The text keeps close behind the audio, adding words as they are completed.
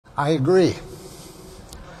I agree.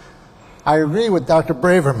 I agree with Dr.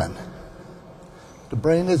 Braverman. The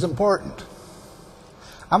brain is important.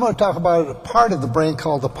 I'm going to talk about a part of the brain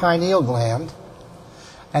called the pineal gland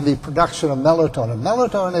and the production of melatonin.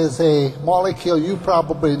 Melatonin is a molecule you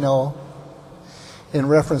probably know in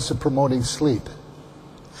reference to promoting sleep.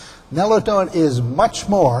 Melatonin is much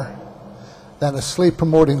more than a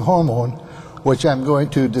sleep-promoting hormone, which I'm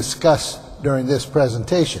going to discuss during this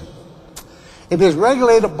presentation. It is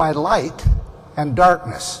regulated by light and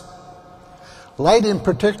darkness. Light in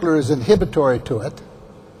particular is inhibitory to it,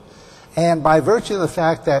 and by virtue of the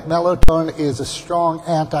fact that melatonin is a strong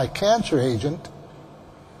anti-cancer agent,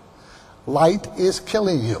 light is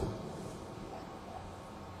killing you.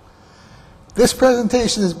 This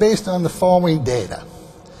presentation is based on the following data.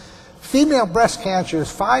 Female breast cancer is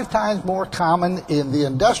 5 times more common in the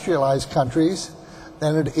industrialized countries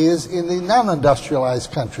than it is in the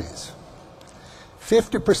non-industrialized countries.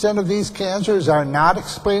 50% of these cancers are not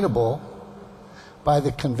explainable by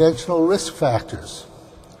the conventional risk factors.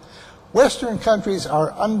 Western countries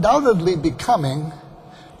are undoubtedly becoming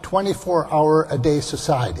 24-hour-a-day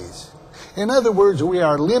societies. In other words, we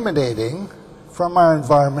are eliminating from our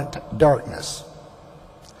environment darkness.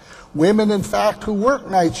 Women, in fact, who work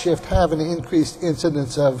night shift have an increased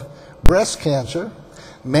incidence of breast cancer.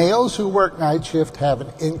 Males who work night shift have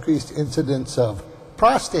an increased incidence of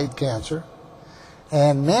prostate cancer.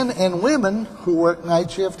 And men and women who work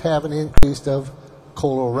night shift have an increase of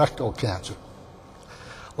colorectal cancer.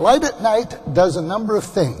 Light at night does a number of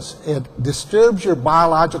things. It disturbs your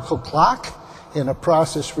biological clock in a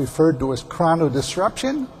process referred to as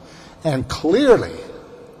chronodisruption, and clearly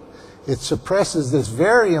it suppresses this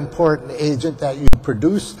very important agent that you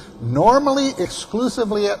produce normally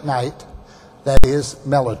exclusively at night, that is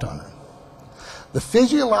melatonin. The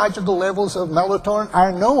physiological levels of melatonin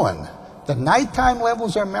are known. The nighttime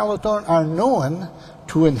levels of melatonin are known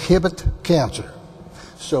to inhibit cancer.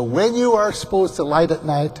 So when you are exposed to light at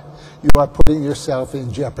night, you are putting yourself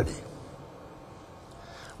in jeopardy.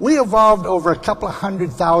 We evolved over a couple of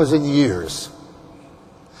 100,000 years.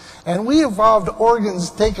 And we evolved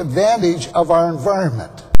organs to take advantage of our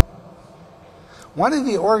environment. One of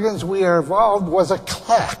the organs we evolved was a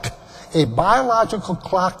clock, a biological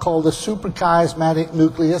clock called the suprachiasmatic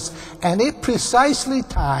nucleus, and it precisely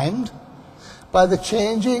timed by the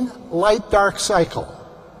changing light-dark cycle.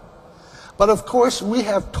 But of course, we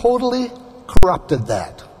have totally corrupted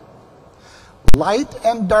that. Light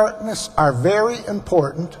and darkness are very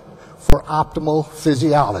important for optimal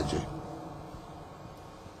physiology.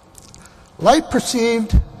 Light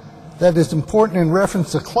perceived that is important in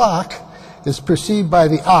reference to clock is perceived by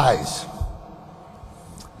the eyes.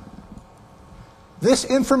 This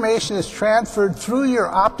information is transferred through your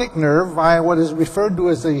optic nerve via what is referred to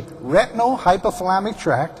as the retinal-hypothalamic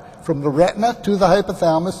tract, from the retina to the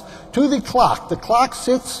hypothalamus to the clock. The clock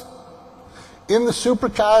sits in the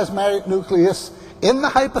suprachiasmatic nucleus in the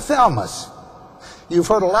hypothalamus. You've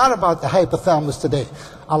heard a lot about the hypothalamus today.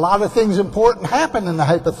 A lot of things important happen in the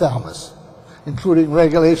hypothalamus, including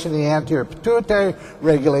regulation of the anterior pituitary,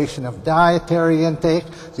 regulation of dietary intake,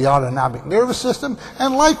 the autonomic nervous system,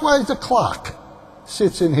 and likewise the clock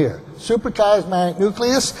sits in here, suprachiasmatic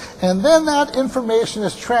nucleus, and then that information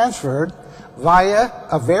is transferred via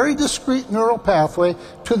a very discrete neural pathway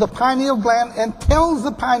to the pineal gland and tells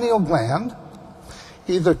the pineal gland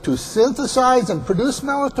either to synthesize and produce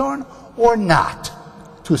melatonin or not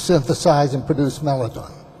to synthesize and produce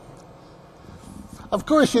melatonin. Of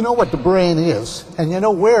course, you know what the brain is, and you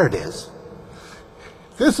know where it is.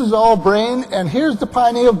 This is all brain, and here's the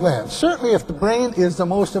pineal gland. Certainly, if the brain is the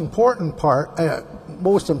most important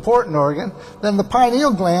organ, then the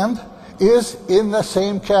pineal gland is in the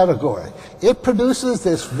same category. It produces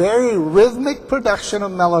this very rhythmic production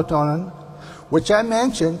of melatonin, which I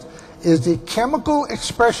mentioned is the chemical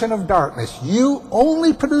expression of darkness. You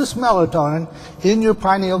only produce melatonin in your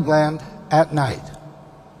pineal gland at night.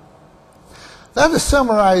 That is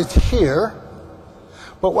summarized here,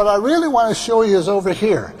 but what I really want to show you is over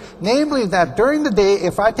here. Namely that during the day,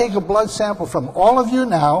 if I take a blood sample from all of you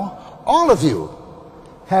now, all of you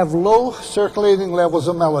have low circulating levels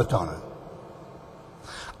of melatonin.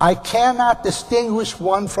 I cannot distinguish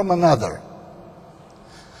one from another.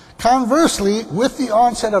 Conversely, with the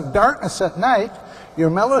onset of darkness at night, your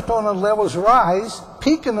melatonin levels rise,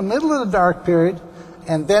 peak in the middle of the dark period,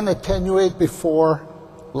 and then attenuate before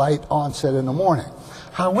light onset in the morning.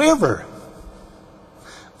 However,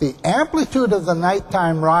 the amplitude of the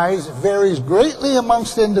nighttime rise varies greatly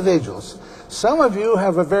amongst individuals. Some of you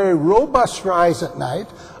have a very robust rise at night,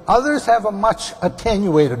 others have a much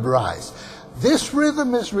attenuated rise. This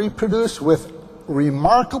rhythm is reproduced with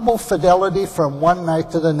remarkable fidelity from one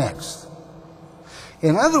night to the next.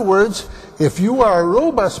 In other words, if you are a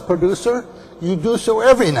robust producer, you do so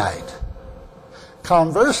every night.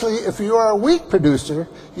 Conversely, if you are a weak producer,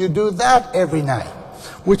 you do that every night.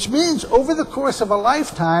 Which means over the course of a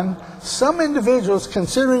lifetime, some individuals,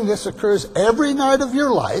 considering this occurs every night of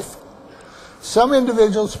your life, some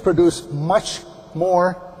individuals produce much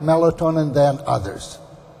more melatonin than others.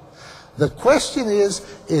 The question is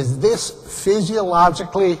this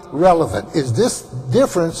physiologically relevant? Is this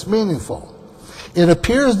difference meaningful? It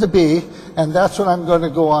appears to be, and that's what I'm going to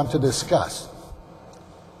go on to discuss.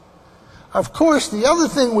 Of course, the other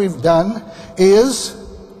thing we've done is,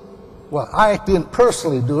 well, I didn't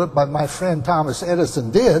personally do it, but my friend Thomas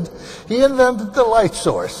Edison did. He invented the light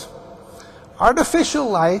source. Artificial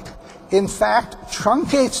light, in fact,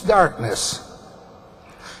 truncates darkness.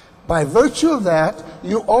 By virtue of that,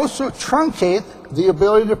 you also truncate the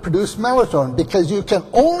ability to produce melatonin because you can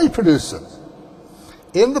only produce it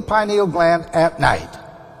in the pineal gland at night.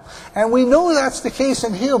 And we know that's the case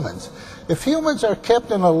in humans. If humans are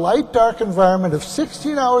kept in a light-dark environment of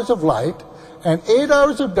 16 hours of light and 8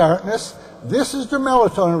 hours of darkness, this is their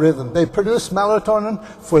melatonin rhythm. They produce melatonin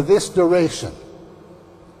for this duration.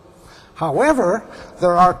 However,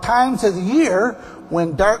 there are times of the year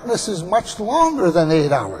when darkness is much longer than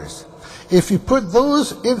 8 hours. If you put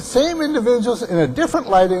those same individuals in a different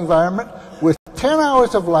light environment with 10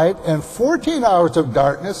 hours of light and 14 hours of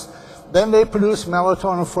darkness, then they produce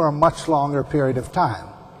melatonin for a much longer period of time.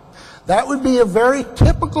 That would be a very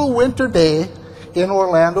typical winter day in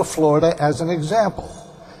Orlando, Florida, as an example.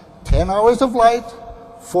 10 hours of light,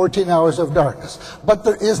 14 hours of darkness. But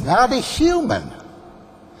there is not a human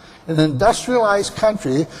in an industrialized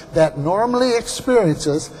country that normally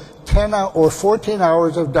experiences 10 or 14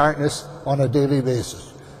 hours of darkness on a daily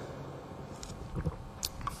basis.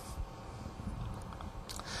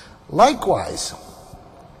 Likewise,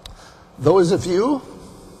 those of you,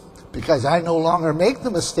 because I no longer make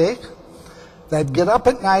the mistake, that get up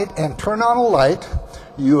at night and turn on a light,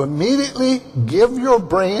 you immediately give your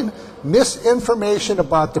brain misinformation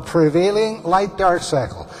about the prevailing light-dark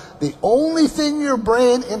cycle. The only thing your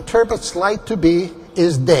brain interprets light to be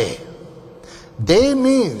is day. Day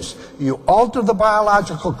means you alter the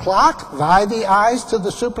biological clock via the eyes to the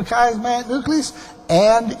suprachiasmatic nucleus,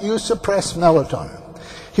 and you suppress melatonin.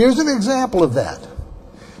 Here's an example of that.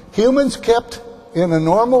 Humans kept in a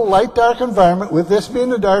normal light-dark environment, with this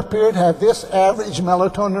being a dark period, have this average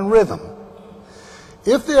melatonin rhythm.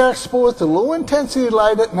 If they are exposed to low-intensity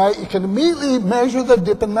light at night, you can immediately measure the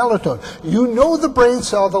dip in melatonin. You know the brain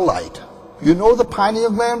saw the light. You know the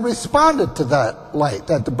pineal gland responded to that light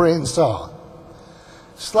that the brain saw.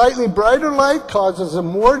 Slightly brighter light causes a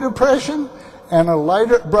more depression, and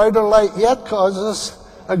a brighter light yet causes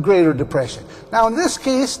a greater depression. Now, in this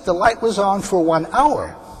case, the light was on for 1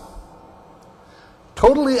 hour.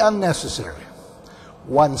 Totally unnecessary.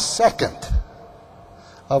 1 second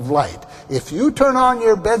of light. If you turn on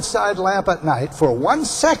your bedside lamp at night for 1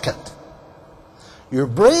 second, your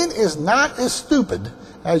brain is not as stupid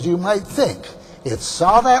as you might think. It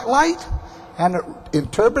saw that light, and it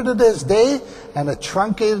interpreted it as day, and it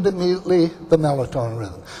truncated immediately the melatonin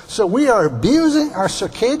rhythm. So we are abusing our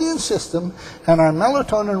circadian system and our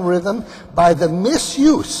melatonin rhythm by the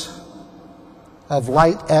misuse of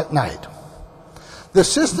light at night. The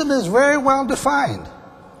system is very well defined.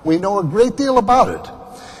 We know a great deal about it.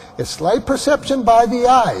 It's light perception by the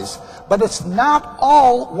eyes, but it's not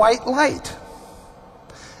all white light.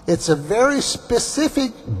 It's a very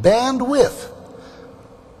specific bandwidth,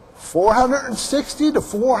 460 to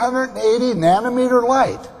 480 nanometer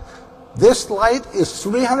light. This light is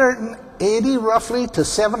 380 roughly to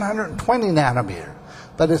 720 nanometer,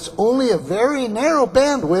 but it's only a very narrow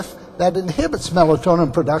bandwidth that inhibits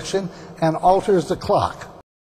melatonin production and alters the clock.